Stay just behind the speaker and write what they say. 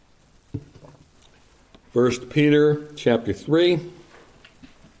1 Peter chapter 3,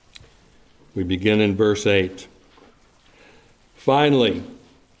 we begin in verse 8. Finally,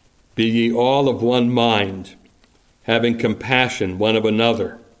 be ye all of one mind, having compassion one of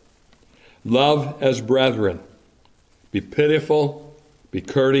another. Love as brethren. Be pitiful, be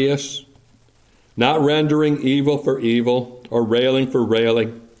courteous, not rendering evil for evil or railing for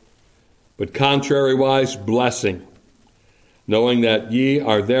railing, but contrariwise blessing, knowing that ye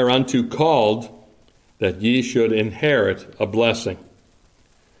are thereunto called, that ye should inherit a blessing.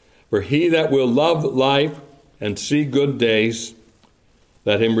 For he that will love life and see good days,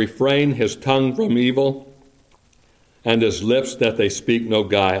 let him refrain his tongue from evil, and his lips that they speak no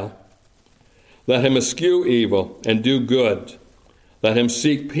guile. Let him eschew evil and do good. Let him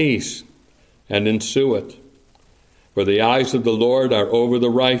seek peace and ensue it. For the eyes of the Lord are over the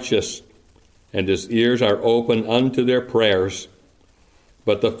righteous, and his ears are open unto their prayers.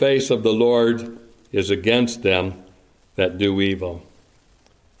 But the face of the Lord is against them that do evil.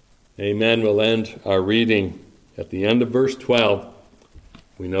 Amen. We'll end our reading at the end of verse 12.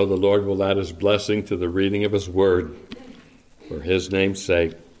 We know the Lord will add his blessing to the reading of his word for his name's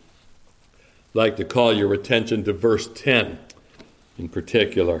sake. I'd like to call your attention to verse 10 in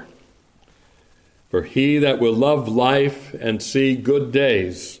particular. For he that will love life and see good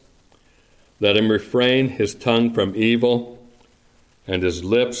days, let him refrain his tongue from evil, and his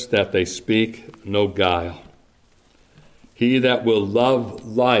lips that they speak no guile. He that will love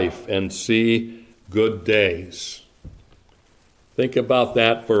life and see good days. Think about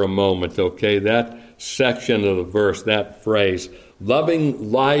that for a moment, okay? That section of the verse, that phrase,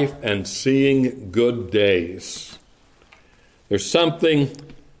 loving life and seeing good days. There's something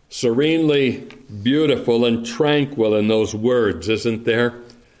serenely beautiful and tranquil in those words, isn't there?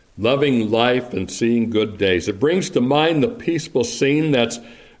 Loving life and seeing good days. It brings to mind the peaceful scene that's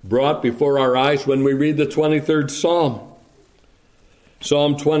brought before our eyes when we read the 23rd Psalm.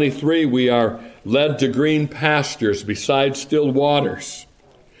 Psalm 23, we are led to green pastures beside still waters.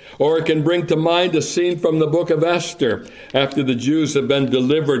 Or it can bring to mind a scene from the book of Esther, after the Jews have been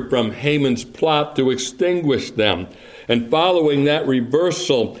delivered from Haman's plot to extinguish them. And following that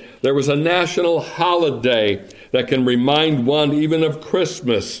reversal, there was a national holiday that can remind one even of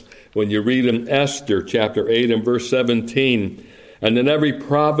Christmas when you read in Esther chapter 8 and verse 17. And in every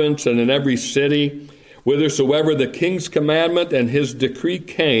province and in every city, whithersoever the king's commandment and his decree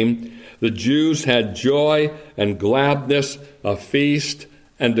came, the Jews had joy and gladness, a feast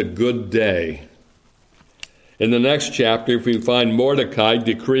and a good day. In the next chapter, we find Mordecai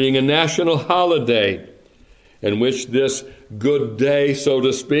decreeing a national holiday in which this good day, so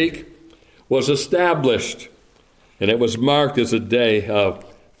to speak, was established. And it was marked as a day of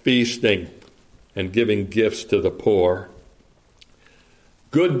feasting and giving gifts to the poor.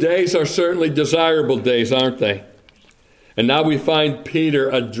 Good days are certainly desirable days, aren't they? And now we find Peter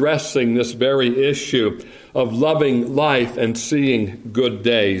addressing this very issue of loving life and seeing good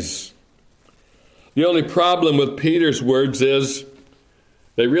days. The only problem with Peter's words is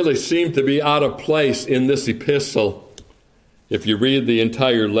they really seem to be out of place in this epistle if you read the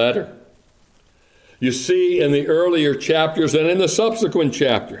entire letter. You see in the earlier chapters and in the subsequent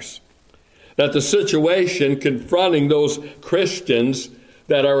chapters that the situation confronting those Christians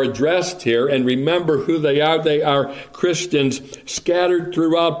that are addressed here, and remember who they are Christians scattered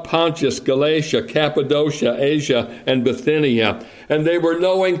throughout Pontus, Galatia, Cappadocia, Asia, and Bithynia. And they were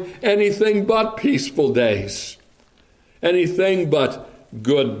knowing anything but peaceful days, anything but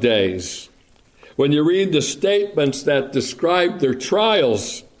good days. When you read the statements that describe their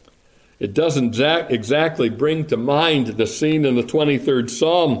trials, it doesn't exactly bring to mind the scene in the 23rd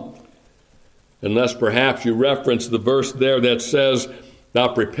Psalm, unless perhaps you reference the verse there that says, "Thou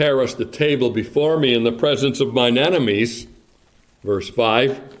preparest a table before me in the presence of mine enemies," verse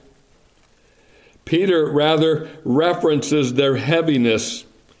 5. Peter rather references their heaviness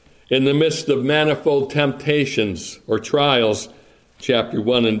in the midst of manifold temptations or trials, chapter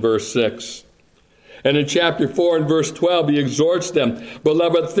 1 and verse 6. And in chapter 4 and verse 12, he exhorts them,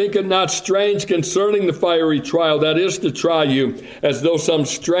 "Beloved, think it not strange concerning the fiery trial that is to try you, as though some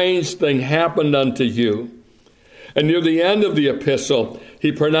strange thing happened unto you." And near the end of the epistle,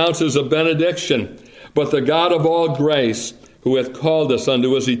 he pronounces a benediction. "But the God of all grace, who hath called us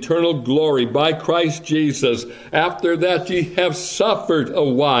unto his eternal glory by Christ Jesus, after that ye have suffered a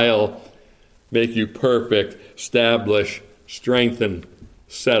while, make you perfect, establish, strengthen,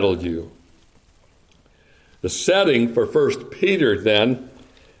 settle you." The setting for 1 Peter, then,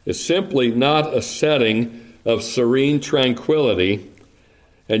 is simply not a setting of serene tranquility,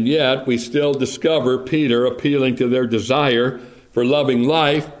 and yet we still discover Peter appealing to their desire for loving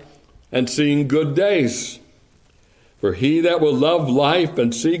life and seeing good days. For he that will love life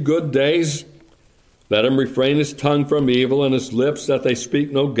and see good days, let him refrain his tongue from evil and his lips that they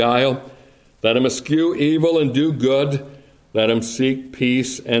speak no guile. Let him eschew evil and do good. Let him seek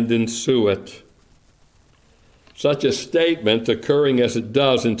peace and ensue it. Such a statement, occurring as it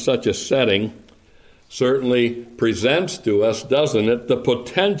does in such a setting, certainly presents to us, doesn't it, the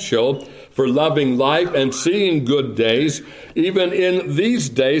potential for loving life and seeing good days, even in these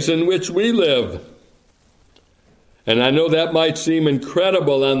days in which we live. And I know that might seem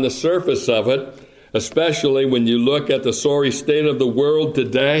incredible on the surface of it, especially when you look at the sorry state of the world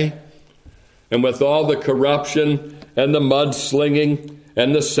today, and with all the corruption and the mudslinging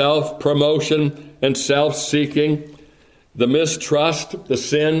and the self-promotion and self-seeking, the mistrust, the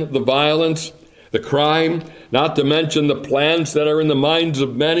sin, the violence, the crime, not to mention the plans that are in the minds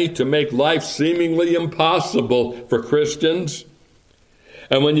of many to make life seemingly impossible for Christians.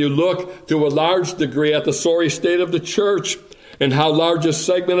 And when you look to a large degree at the sorry state of the church and how large a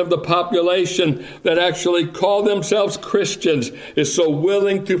segment of the population that actually call themselves Christians is so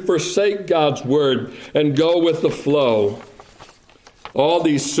willing to forsake God's word and go with the flow, all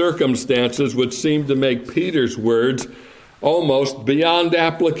these circumstances would seem to make Peter's words almost beyond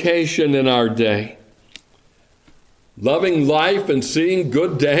application in our day. Loving life and seeing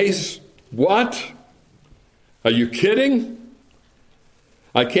good days? What? Are you kidding?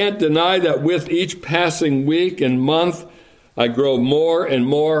 I can't deny that with each passing week and month, I grow more and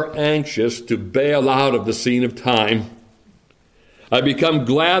more anxious to bail out of the scene of time. I become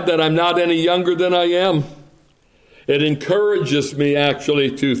glad that I'm not any younger than I am. It encourages me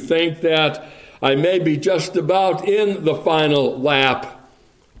actually to think that I may be just about in the final lap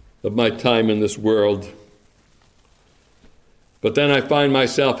of my time in this world. But then I find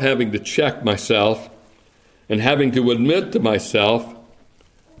myself having to check myself and having to admit to myself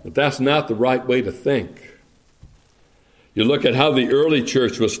that that's not the right way to think. You look at how the early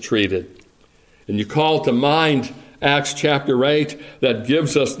church was treated, and you call to mind Acts chapter 8 that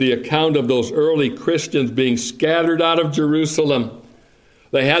gives us the account of those early Christians being scattered out of Jerusalem.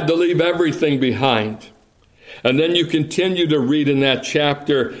 They had to leave everything behind. And then you continue to read in that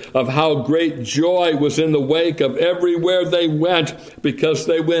chapter of how great joy was in the wake of everywhere they went, because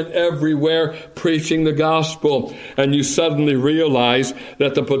they went everywhere preaching the gospel. And you suddenly realize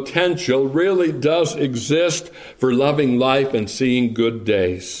that the potential really does exist for loving life and seeing good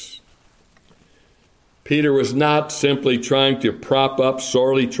days. Peter was not simply trying to prop up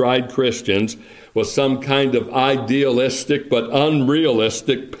sorely tried Christians with some kind of idealistic but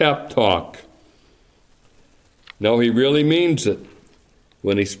unrealistic pep talk. No, he really means it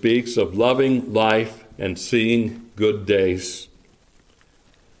when he speaks of loving life and seeing good days.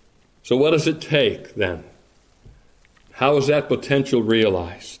 So what does it take then? How is that potential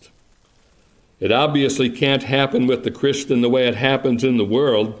realized? It obviously can't happen with the Christian the way it happens in the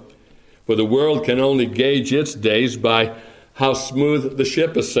world, for the world can only gauge its days by how smooth the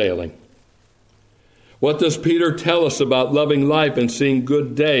ship is sailing. What does Peter tell us about loving life and seeing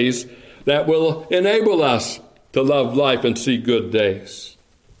good days that will enable us to love life and see good days?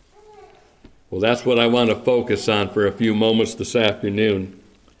 Well, that's what I want to focus on for a few moments this afternoon.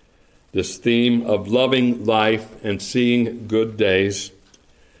 This theme of loving life and seeing good days.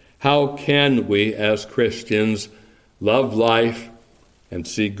 How can we as Christians love life and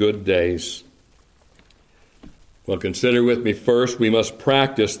see good days? Well, consider with me first, we must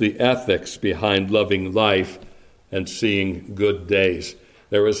practice the ethics behind loving life and seeing good days.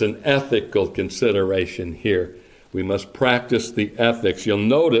 There is an ethical consideration here. We must practice the ethics. You'll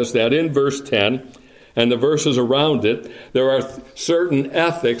notice that in verse 10 and the verses around it, there are certain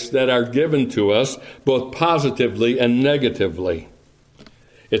ethics that are given to us both positively and negatively.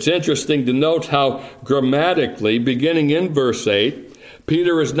 It's interesting to note how grammatically, beginning in verse 8,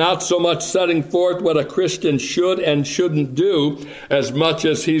 Peter is not so much setting forth what a Christian should and shouldn't do as much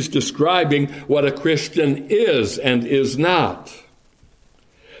as he's describing what a Christian is and is not.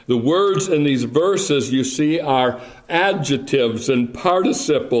 The words in these verses, you see, are adjectives and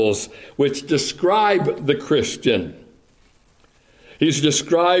participles which describe the Christian. He's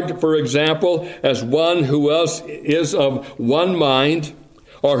described, for example, as one who is of one mind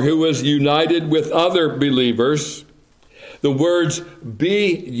or who is united with other believers. The words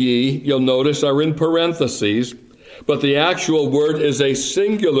be ye, you'll notice, are in parentheses, but the actual word is a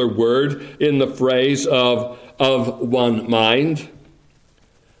singular word in the phrase of one mind.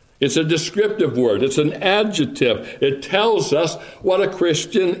 It's a descriptive word. It's an adjective. It tells us what a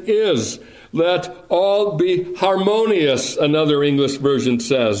Christian is. Let all be harmonious, another English version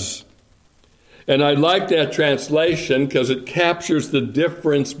says. And I like that translation because it captures the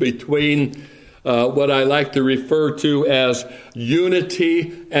difference between what I like to refer to as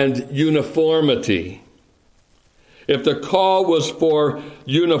unity and uniformity. If the call was for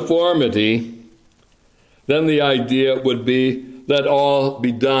uniformity, then the idea would be let all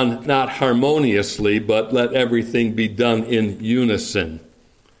be done not harmoniously, but let everything be done in unison.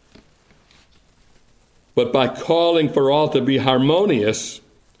 But by calling for all to be harmonious,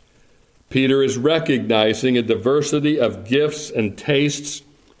 Peter is recognizing a diversity of gifts and tastes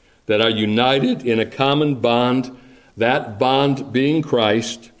that are united in a common bond, that bond being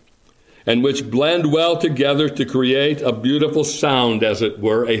Christ, and which blend well together to create a beautiful sound, as it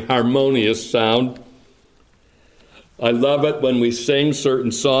were, a harmonious sound. I love it when we sing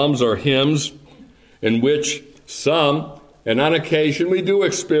certain psalms or hymns in which some, and on occasion we do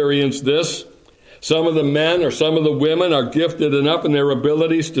experience this, some of the men or some of the women are gifted enough in their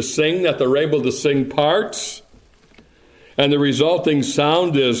abilities to sing that they're able to sing parts. And the resulting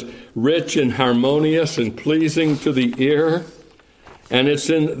sound is rich and harmonious and pleasing to the ear. And it's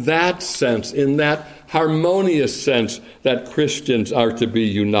in that sense, in that harmonious sense, that Christians are to be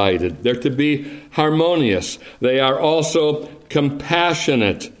united. They're to be harmonious. They are also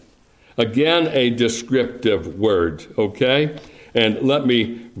compassionate. Again, a descriptive word, okay? And let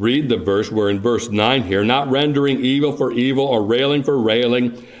me read the verse. We're in verse 9 here. Not rendering evil for evil or railing for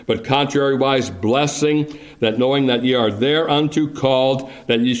railing, but contrariwise blessing, that knowing that ye are thereunto called,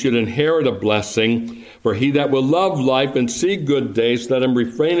 that ye should inherit a blessing. For he that will love life and see good days, let him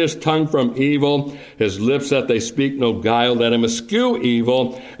refrain his tongue from evil, his lips that they speak no guile, let him eschew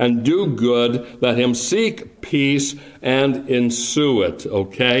evil and do good, let him seek peace and ensue it.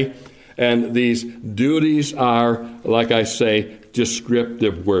 Okay? And these duties are, like I say,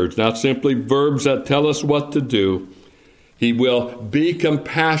 descriptive words, not simply verbs that tell us what to do. He will be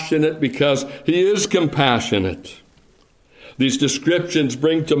compassionate because he is compassionate. These descriptions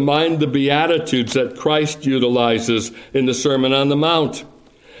bring to mind the Beatitudes that Christ utilizes in the Sermon on the Mount.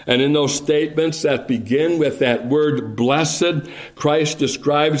 And in those statements that begin with that word blessed, Christ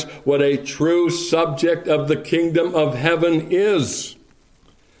describes what a true subject of the kingdom of heaven is.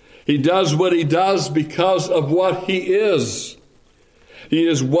 He does what he does because of what he is. He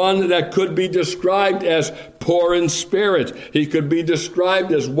is one that could be described as poor in spirit. He could be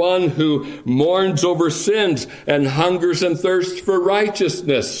described as one who mourns over sins and hungers and thirsts for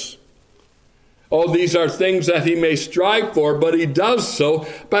righteousness. All these are things that he may strive for, but he does so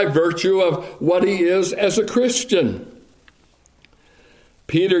by virtue of what he is as a Christian.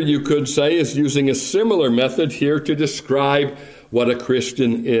 Peter, you could say, is using a similar method here to describe what a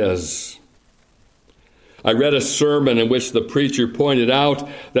Christian is. I read a sermon in which the preacher pointed out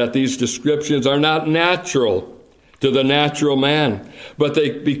that these descriptions are not natural to the natural man, but they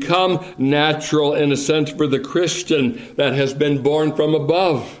become natural in a sense for the Christian that has been born from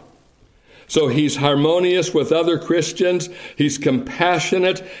above. So he's harmonious with other Christians, he's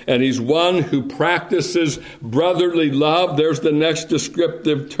compassionate, and he's one who practices brotherly love. There's the next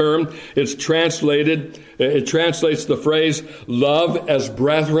descriptive term. It translates the phrase love as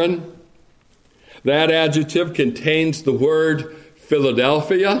brethren. That adjective contains the word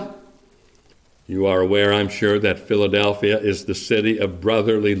Philadelphia. You are aware, I'm sure, that Philadelphia is the city of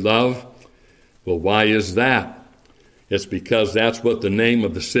brotherly love. Well, why is that? It's because that's what the name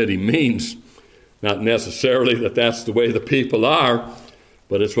of the city means. Not necessarily that that's the way the people are,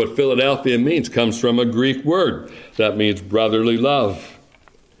 but it's what Philadelphia means. It comes from a Greek word that means brotherly love.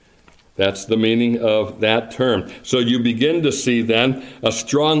 That's the meaning of that term. So you begin to see then a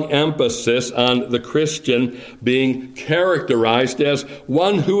strong emphasis on the Christian being characterized as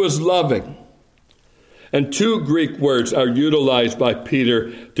one who is loving. And two Greek words are utilized by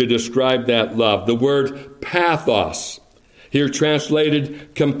Peter to describe that love. The word pathos, here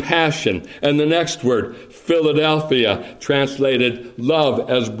translated compassion, and the next word, Philadelphia, translated love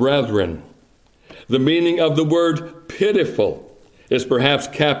as brethren. The meaning of the word pitiful is perhaps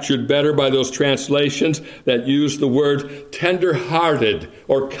captured better by those translations that use the word tender-hearted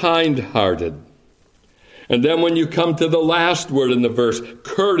or kind-hearted. And then when you come to the last word in the verse,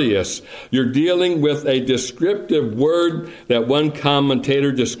 courteous, you're dealing with a descriptive word that one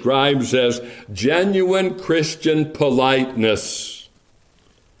commentator describes as genuine Christian politeness.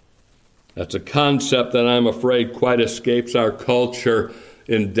 That's a concept that I'm afraid quite escapes our culture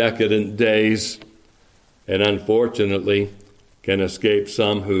in decadent days, and unfortunately can escape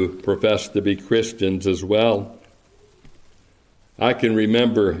some who profess to be Christians as well. I can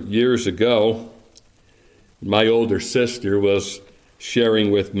remember years ago, my older sister was sharing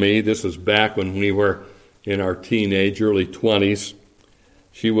with me, this was back when we were in our teenage, early 20s,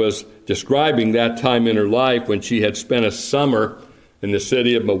 She was describing that time in her life when she had spent a summer in the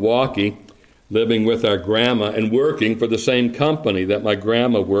city of Milwaukee, living with our grandma and working for the same company that my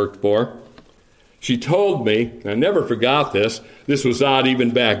grandma worked for. She told me, I never forgot this was odd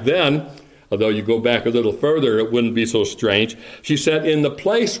even back then, although you go back a little further, it wouldn't be so strange. She said in the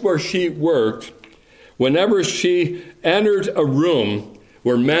place where she worked, whenever she entered a room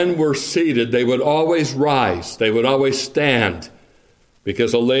where men were seated, they would always rise, they would always stand,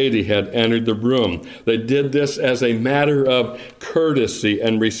 because a lady had entered the room. They did this as a matter of courtesy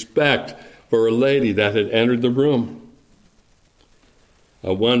and respect for a lady that had entered the room.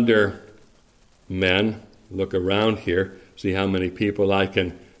 I wonder, men, look around here, see how many people I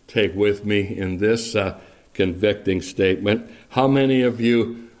can take with me in this convicting statement. How many of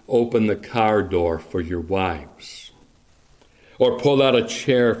you open the car door for your wives? Or pull out a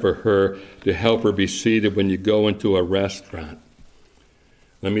chair for her to help her be seated when you go into a restaurant?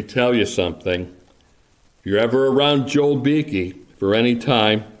 Let me tell you something. If you're ever around Joel Beakey for any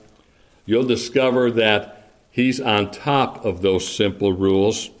time, you'll discover that he's on top of those simple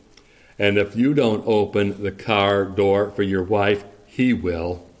rules. And if you don't open the car door for your wife, he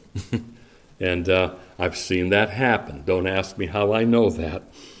will. And I've seen that happen. Don't ask me how I know that.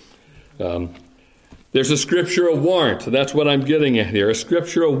 There's a scriptural warrant. That's what I'm getting at here. A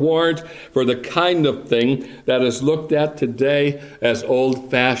scriptural warrant for the kind of thing that is looked at today as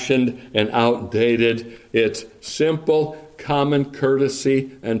old-fashioned and outdated. It's simple, common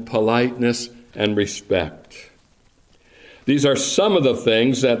courtesy and politeness and respect. These are some of the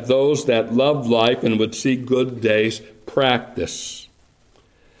things that those that love life and would see good days practice.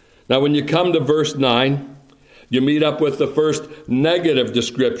 Now, when you come to verse 9, you meet up with the first negative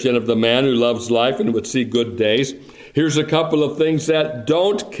description of the man who loves life and would see good days. Here's a couple of things that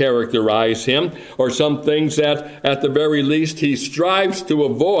don't characterize him, or some things that, at the very least, he strives to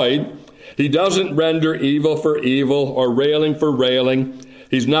avoid. He doesn't render evil for evil or railing for railing.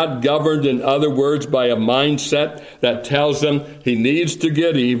 He's not governed, in other words, by a mindset that tells him he needs to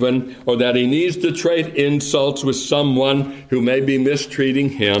get even or that he needs to trade insults with someone who may be mistreating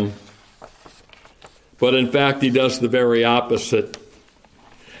him. But in fact, he does the very opposite.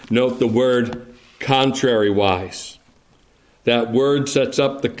 Note the word contrary-wise. That word sets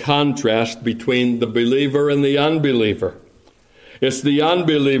up the contrast between the believer and the unbeliever. It's the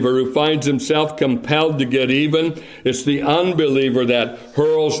unbeliever who finds himself compelled to get even. It's the unbeliever that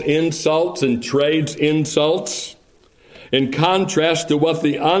hurls insults and trades insults. In contrast to what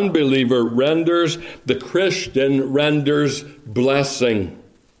the unbeliever renders, the Christian renders blessing.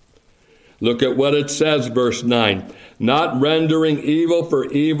 Look at what it says, verse 9. Not rendering evil for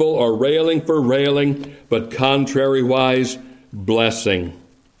evil or railing for railing, but contrariwise blessing.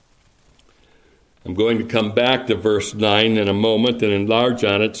 I'm going to come back to verse 9 in a moment and enlarge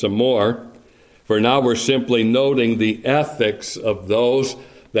on it some more. For now we're simply noting the ethics of those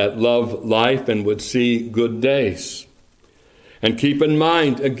that love life and would see good days. And keep in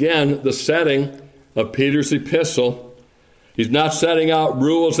mind, again, the setting of Peter's epistle. He's not setting out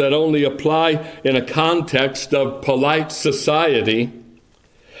rules that only apply in a context of polite society.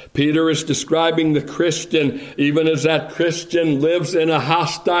 Peter is describing the Christian even as that Christian lives in a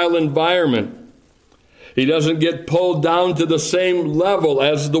hostile environment. He doesn't get pulled down to the same level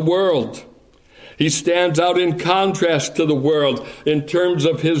as the world. He stands out in contrast to the world in terms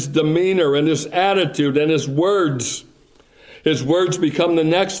of his demeanor and his attitude and his words. His words become the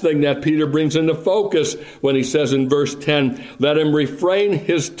next thing that Peter brings into focus when he says in verse 10, let him refrain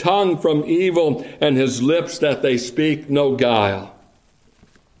his tongue from evil and his lips that they speak no guile.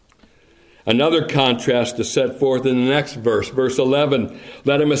 Another contrast is set forth in the next verse, verse 11.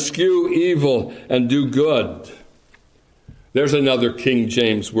 Let him eschew evil and do good. There's another King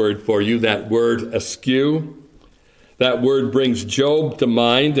James word for you, that word eschew. That word brings Job to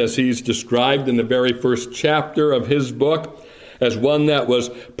mind as he's described in the very first chapter of his book as one that was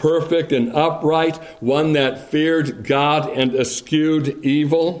perfect and upright, one that feared God and eschewed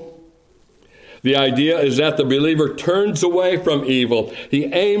evil. The idea is that the believer turns away from evil. He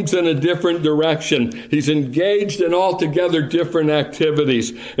aims in a different direction. He's engaged in altogether different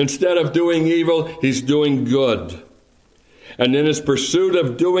activities. Instead of doing evil, he's doing good. And in his pursuit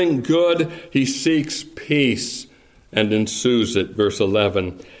of doing good, he seeks peace and ensues it, verse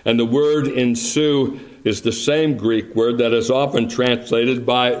 11. And the word ensue is the same Greek word that is often translated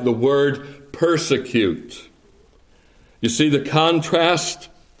by the word persecute. You see the contrast?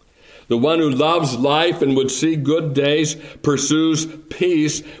 The one who loves life and would see good days pursues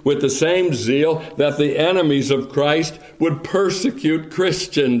peace with the same zeal that the enemies of Christ would persecute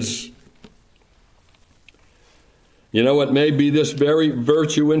Christians. You know, it may be this very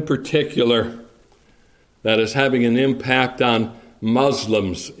virtue in particular that is having an impact on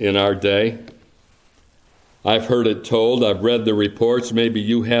Muslims in our day. I've heard it told, I've read the reports, maybe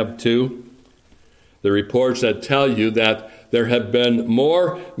you have too, the reports that tell you that there have been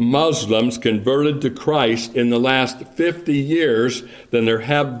more Muslims converted to Christ in the last 50 years than there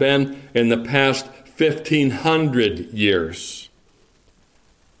have been in the past 1,500 years.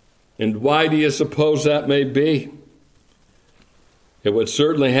 And why do you suppose that may be? It would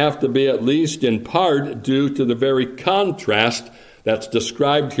certainly have to be, at least in part, due to the very contrast that's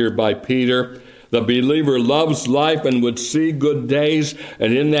described here by Peter. The believer loves life and would see good days,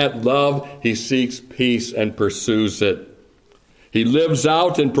 and in that love he seeks peace and pursues it. He lives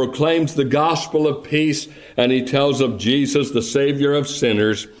out and proclaims the gospel of peace, and he tells of Jesus, the Savior of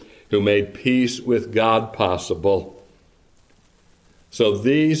sinners, who made peace with God possible. So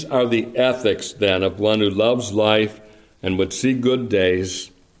these are the ethics, then, of one who loves life and would see good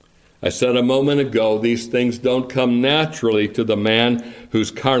days. I said a moment ago, these things don't come naturally to the man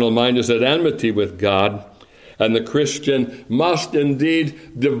whose carnal mind is at enmity with God. And the Christian must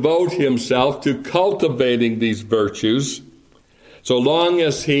indeed devote himself to cultivating these virtues. So long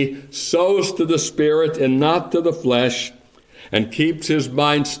as he sows to the Spirit and not to the flesh, and keeps his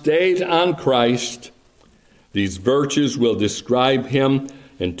mind stayed on Christ, these virtues will describe him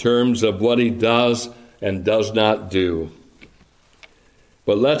in terms of what he does and does not do.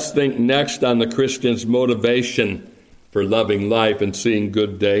 But let's think next on the Christian's motivation for loving life and seeing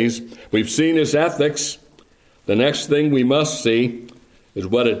good days. We've seen his ethics. The next thing we must see is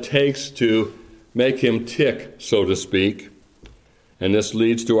what it takes to make him tick, so to speak. And this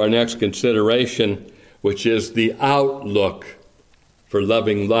leads to our next consideration, which is the outlook for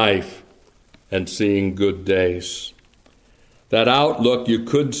loving life and seeing good days. That outlook, you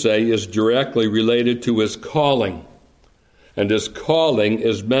could say, is directly related to his calling. And his calling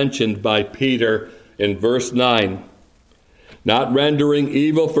is mentioned by Peter in verse 9. Not rendering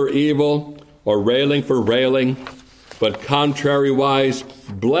evil for evil or railing for railing, but contrariwise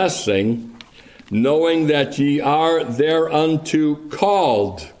blessing, knowing that ye are thereunto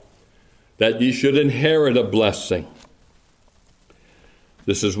called, that ye should inherit a blessing.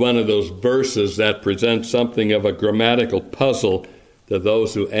 This is one of those verses that presents something of a grammatical puzzle to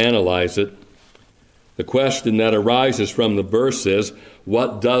those who analyze it. The question that arises from the verse is,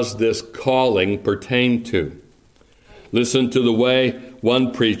 what does this calling pertain to? Listen to the way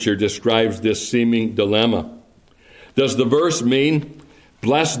one preacher describes this seeming dilemma. Does the verse mean,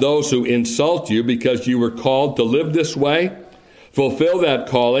 bless those who insult you because you were called to live this way? Fulfill that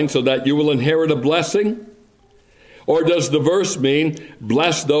calling so that you will inherit a blessing? Or does the verse mean,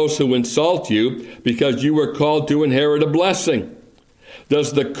 bless those who insult you because you were called to inherit a blessing?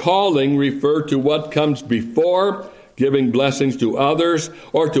 Does the calling refer to what comes before, giving blessings to others,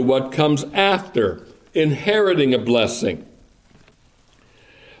 or to what comes after, inheriting a blessing?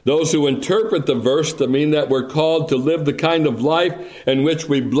 Those who interpret the verse to mean that we're called to live the kind of life in which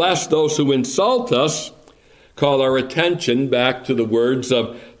we bless those who insult us call our attention back to the words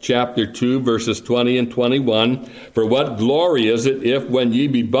of chapter 2, verses 20 and 21. For what glory is it if, when ye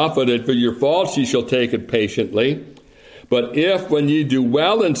be buffeted for your faults, ye shall take it patiently? But if, when ye do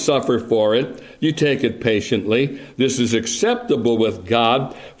well and suffer for it, you take it patiently, this is acceptable with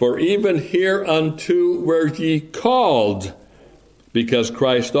God. For even hereunto were ye called, because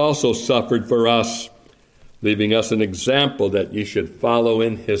Christ also suffered for us, leaving us an example that ye should follow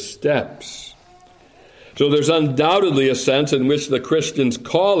in his steps. So there's undoubtedly a sense in which the Christian's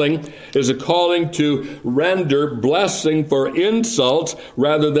calling is a calling to render blessing for insults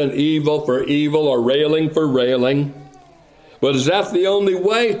rather than evil for evil or railing for railing. But is that the only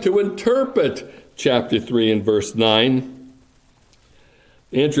way to interpret chapter 3 and verse 9?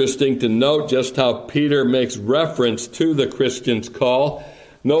 Interesting to note just how Peter makes reference to the Christian's call.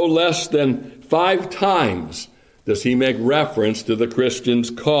 No less than 5 times does he make reference to the Christian's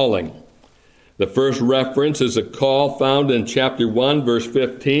calling. The first reference is a call found in chapter 1, verse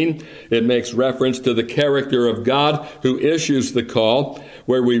 15. It makes reference to the character of God who issues the call,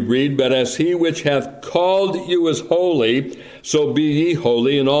 where we read, But as he which hath called you is holy, so be ye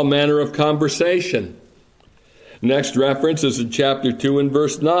holy in all manner of conversation. Next reference is in chapter 2 and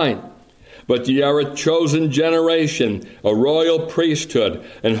verse 9. But ye are a chosen generation, a royal priesthood,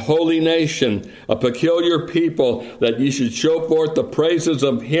 and holy nation, a peculiar people, that ye should show forth the praises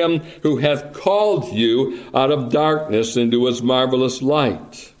of him who hath called you out of darkness into his marvelous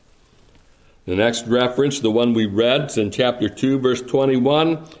light. The next reference, the one we read, is in chapter 2, verse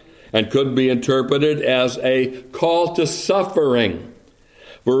 21, and could be interpreted as a call to suffering.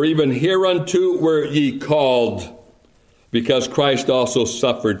 For even hereunto were ye called, because Christ also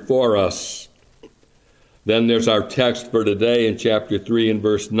suffered for us. Then there's our text for today in chapter 3 and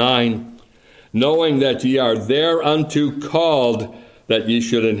verse 9. Knowing that ye are thereunto called, that ye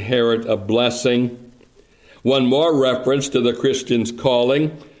should inherit a blessing. One more reference to the Christian's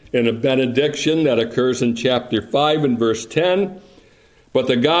calling in a benediction that occurs in chapter 5 and verse 10. But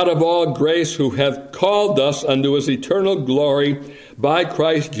the God of all grace, who hath called us unto his eternal glory by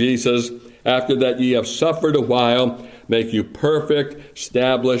Christ Jesus, after that ye have suffered a while, make you perfect,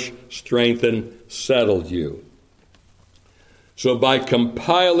 establish, strengthen, settle you. So by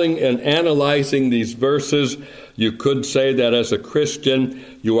compiling and analyzing these verses, you could say that as a Christian,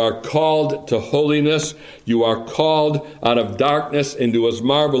 you are called to holiness. You are called out of darkness into his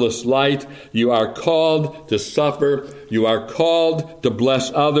marvelous light. You are called to suffer. You are called to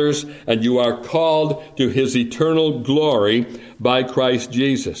bless others. And you are called to his eternal glory by Christ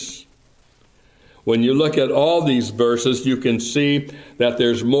Jesus. When you look at all these verses, you can see that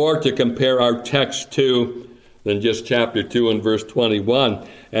there's more to compare our text to than just chapter 2 and verse 21.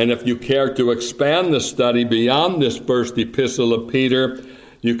 And if you care to expand the study beyond this first epistle of Peter,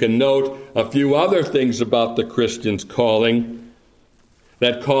 you can note a few other things about the Christian's calling.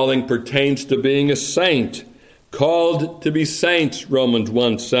 That calling pertains to being a saint, called to be saints, Romans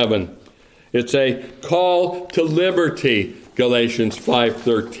 1:7. It's a call to liberty, Galatians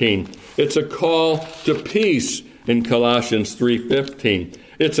 5:13. It's a call to peace in Colossians 3:15.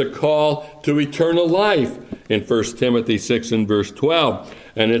 It's a call to eternal life in 1 Timothy 6 and verse 12.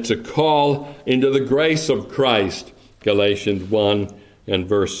 And it's a call into the grace of Christ, Galatians 1 and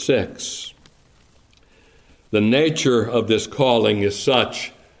verse 6. The nature of this calling is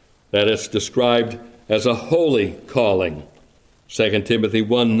such that it's described as a holy calling, 2 Timothy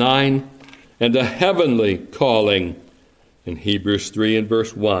 1:9, and a heavenly calling in Hebrews 3 and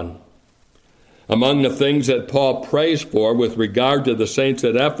verse 1. Among the things that Paul prays for with regard to the saints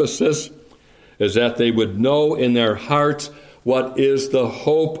at Ephesus is that they would know in their hearts what is the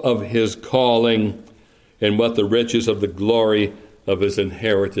hope of his calling and what the riches of the glory of his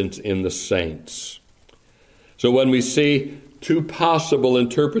inheritance in the saints. So when we see two possible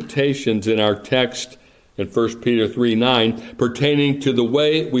interpretations in our text in 1 Peter 3:9 pertaining to the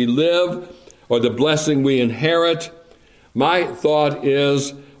way we live or the blessing we inherit, my thought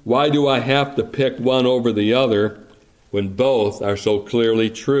is, why do I have to pick one over the other when both are so clearly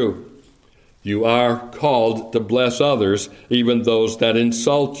true? You are called to bless others, even those that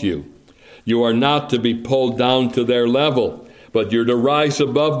insult you. You are not to be pulled down to their level, but you're to rise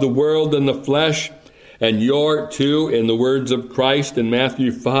above the world and the flesh, and you're to, in the words of Christ in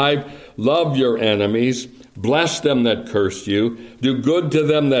Matthew 5, love your enemies, bless them that curse you, do good to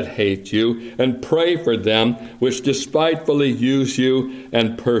them that hate you, and pray for them which despitefully use you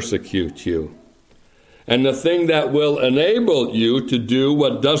and persecute you. And the thing that will enable you to do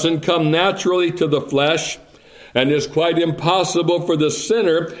what doesn't come naturally to the flesh and is quite impossible for the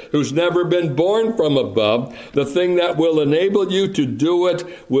sinner who's never been born from above, the thing that will enable you to do it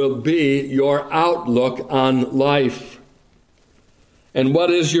will be your outlook on life. And what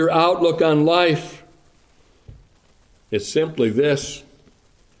is your outlook on life? It's simply this: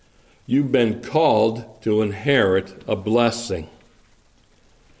 you've been called to inherit a blessing.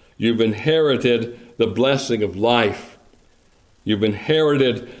 You've inherited the blessing of life. You've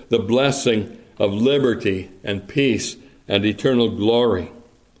inherited the blessing of liberty and peace and eternal glory.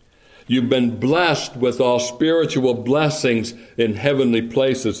 You've been blessed with all spiritual blessings in heavenly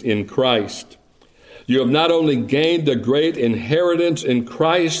places in Christ. You have not only gained a great inheritance in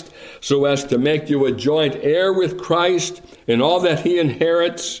Christ so as to make you a joint heir with Christ in all that he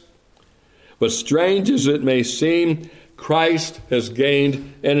inherits, but strange as it may seem, Christ has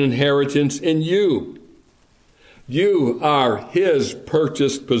gained an inheritance in you. You are his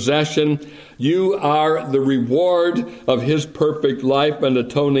purchased possession. You are the reward of his perfect life and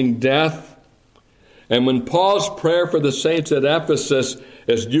atoning death. And when Paul's prayer for the saints at Ephesus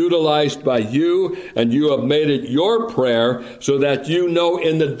is utilized by you, and you have made it your prayer so that you know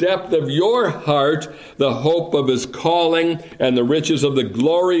in the depth of your heart the hope of his calling and the riches of the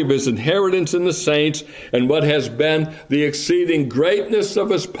glory of his inheritance in the saints, and what has been the exceeding greatness of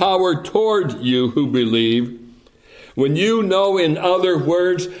his power toward you who believe, when you know, in other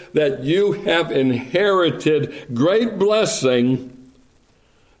words, that you have inherited great blessing,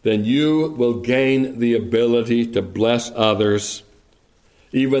 then you will gain the ability to bless others,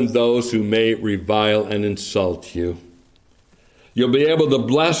 even those who may revile and insult you. You'll be able to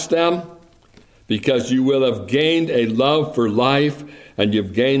bless them because you will have gained a love for life and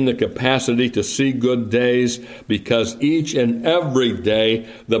you've gained the capacity to see good days, because each and every day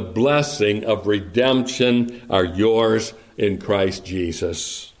the blessing of redemption are yours in Christ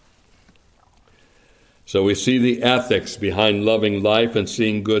Jesus. So we see the ethics behind loving life and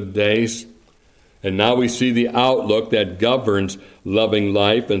seeing good days. And now we see the outlook that governs loving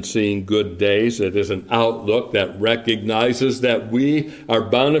life and seeing good days. It is an outlook that recognizes that we are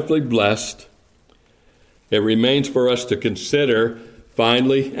bountifully blessed. It remains for us to consider,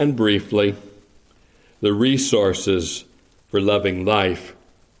 finally and briefly, the resources for loving life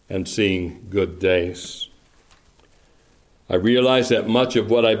and seeing good days. I realize that much of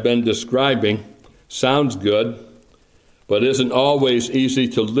what I've been describing sounds good, but isn't always easy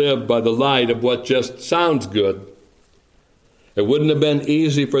to live by the light of what just sounds good. It wouldn't have been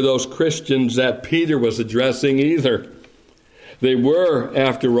easy for those Christians that Peter was addressing either. They were,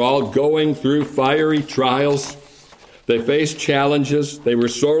 after all, going through fiery trials. They faced challenges. They were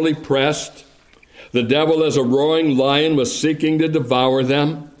sorely pressed. The devil, as a roaring lion, was seeking to devour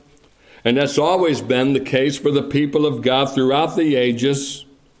them. And that's always been the case for the people of God throughout the ages.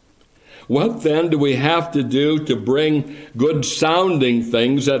 What then do we have to do to bring good-sounding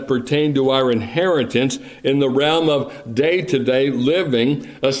things that pertain to our inheritance in the realm of day-to-day living,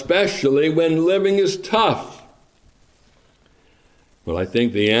 especially when living is tough? Well, I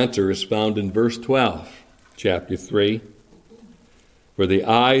think the answer is found in verse 12, chapter 3. For the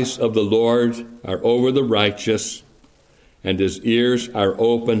eyes of the Lord are over the righteous, and his ears are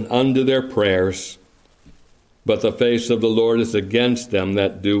open unto their prayers, but the face of the Lord is against them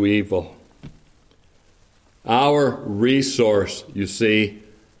that do evil. Our resource, you see,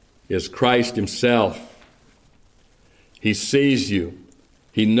 is Christ himself. He sees you.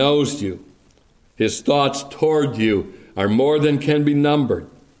 He knows you. His thoughts toward you are more than can be numbered.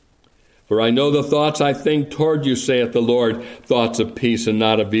 For I know the thoughts I think toward you, saith the Lord, thoughts of peace and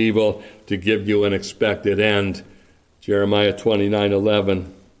not of evil, to give you an expected end. Jeremiah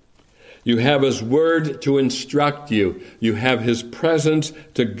 29:11. You have his word to instruct you. You have his presence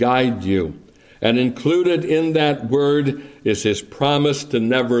to guide you. And included in that word is his promise to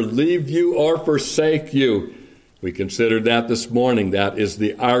never leave you or forsake you. We considered that this morning. That is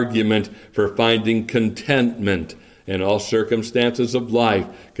the argument for finding contentment in all circumstances of life,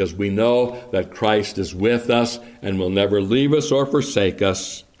 because we know that Christ is with us and will never leave us or forsake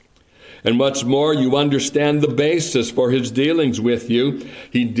us. And what's more, you understand the basis for his dealings with you.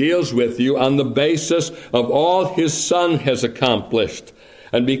 He deals with you on the basis of all his Son has accomplished.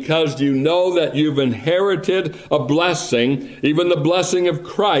 And because you know that you've inherited a blessing, even the blessing of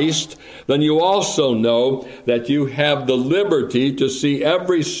Christ, then you also know that you have the liberty to see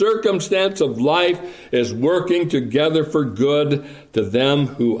every circumstance of life is working together for good to them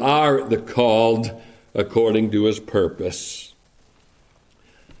who are the called according to his purpose.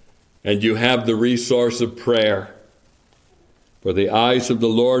 And you have the resource of prayer. For the eyes of the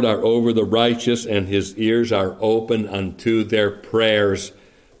Lord are over the righteous, and his ears are open unto their prayers.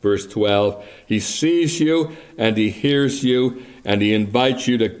 Verse 12, he sees you and he hears you, and he invites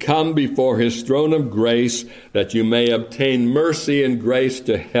you to come before his throne of grace, that you may obtain mercy and grace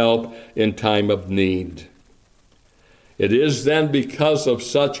to help in time of need. It is then because of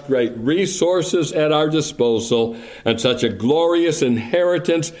such great resources at our disposal and such a glorious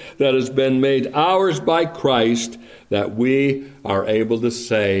inheritance that has been made ours by Christ that we are able to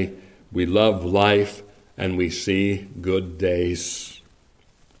say we love life and we see good days.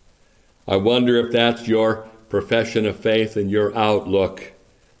 I wonder if that's your profession of faith and your outlook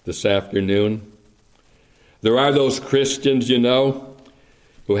this afternoon. There are those Christians, you know,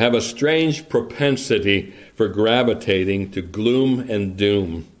 who have a strange propensity for gravitating to gloom and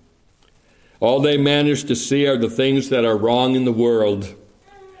doom. All they manage to see are the things that are wrong in the world.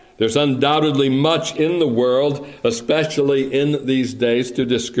 There's undoubtedly much in the world, especially in these days, to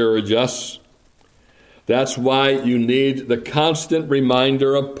discourage us. That's why you need the constant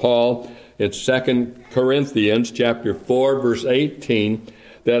reminder of Paul in 2 Corinthians chapter 4, verse 18,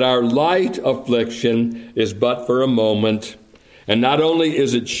 that our light affliction is but for a moment. And not only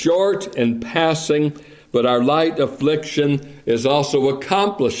is it short and passing, but our light affliction is also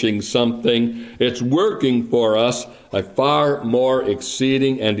accomplishing something. It's working for us a far more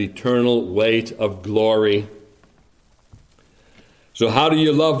exceeding and eternal weight of glory. So how do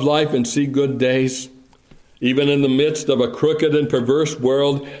you love life and see good days? Even in the midst of a crooked and perverse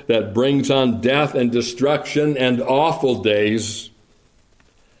world that brings on death and destruction and awful days,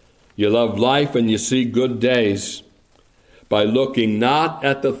 you love life and you see good days by looking not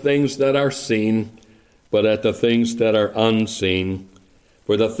at the things that are seen, but at the things that are unseen.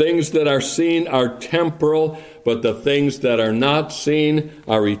 For the things that are seen are temporal, but the things that are not seen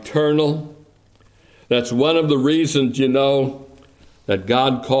are eternal. That's one of the reasons, that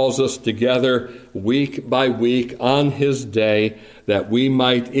God calls us together week by week on His day, that we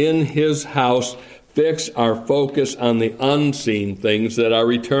might in His house fix our focus on the unseen things that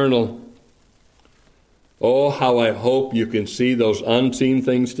are eternal. Oh, how I hope you can see those unseen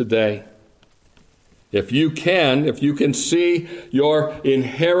things today. If you can see your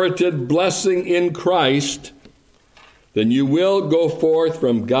inherited blessing in Christ, then you will go forth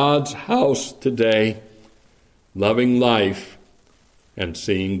from God's house today, loving life and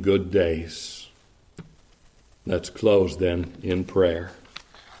seeing good days. Let's close then in prayer.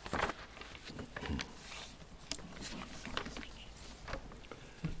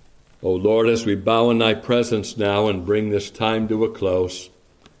 O Lord, as we bow in Thy presence now and bring this time to a close,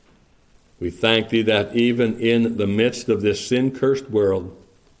 we thank Thee that even in the midst of this sin-cursed world,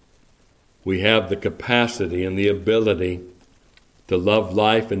 we have the capacity and the ability to love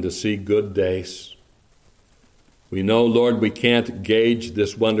life and to see good days. We know, Lord, we can't gauge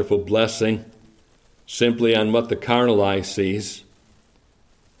this wonderful blessing simply on what the carnal eye sees,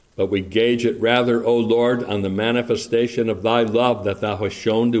 but we gauge it rather, O Lord, on the manifestation of Thy love that Thou hast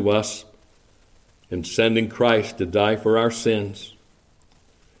shown to us in sending Christ to die for our sins.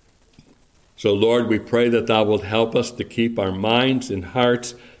 So, Lord, we pray that Thou wilt help us to keep our minds and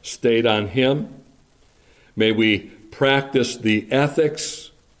hearts stayed on Him. May we practice the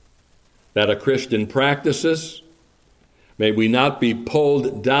ethics that a Christian practices. May we not be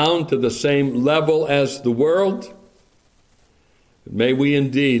pulled down to the same level as the world. May we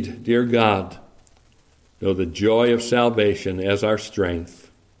indeed, dear God, know the joy of salvation as our strength.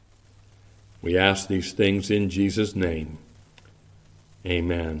 We ask these things in Jesus' name.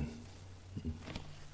 Amen.